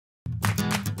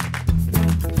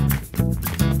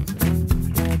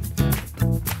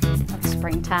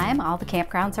springtime, all the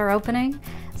campgrounds are opening,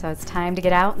 so it's time to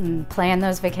get out and plan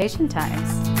those vacation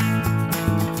times.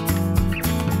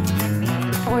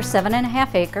 We're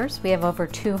 7.5 acres. We have over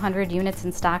 200 units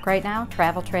in stock right now.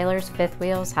 Travel trailers, fifth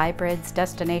wheels, hybrids,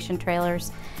 destination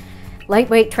trailers,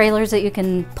 lightweight trailers that you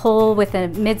can pull with a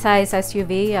mid-size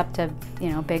SUV up to,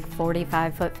 big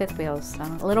 45-foot fifth wheels. So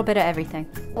a little bit of everything.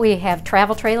 We have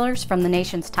travel trailers from the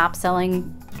nation's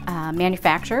top-selling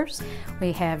manufacturers.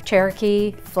 We have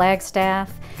Cherokee,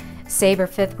 Flagstaff, Sabre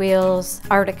fifth wheels,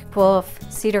 Arctic Wolf,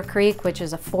 Cedar Creek, which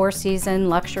is a 4-season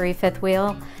luxury fifth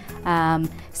wheel.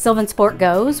 Sylvan Sport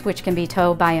Goes, which can be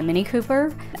towed by a Mini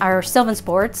Cooper. Our Sylvan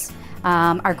Sports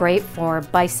are great for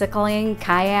bicycling,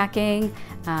 kayaking,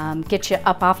 get you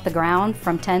up off the ground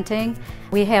from tenting.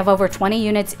 We have over 20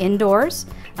 units indoors,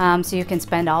 so you can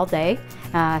spend all day,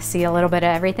 see a little bit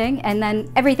of everything, and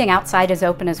then everything outside is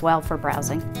open as well for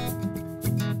browsing.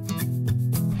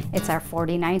 It's our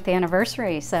 49th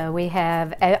anniversary, so we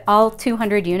have all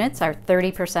 200 units are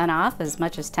 30% off, as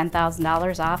much as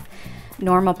 $10,000 off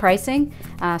normal pricing,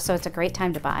 so it's a great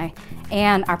time to buy.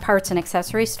 And our parts and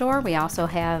accessories store, we also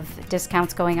have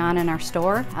discounts going on in our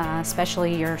store,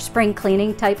 especially your spring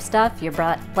cleaning type stuff, your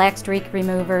black streak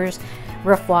removers,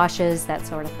 roof washes, that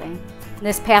sort of thing.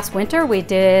 This past winter we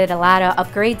did a lot of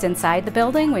upgrades inside the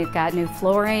building. We've got new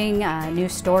flooring, new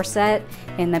store set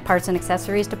in the parts and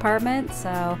accessories department,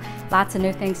 so lots of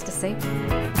new things to see.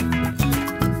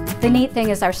 The neat thing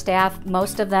is our staff,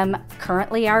 most of them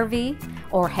currently RV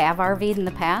or have RV'd in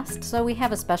the past, so we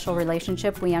have a special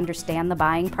relationship. We understand the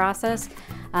buying process,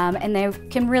 and they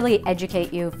can really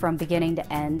educate you from beginning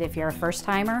to end if you're a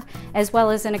first-timer, as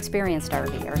well as an experienced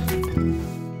RVer.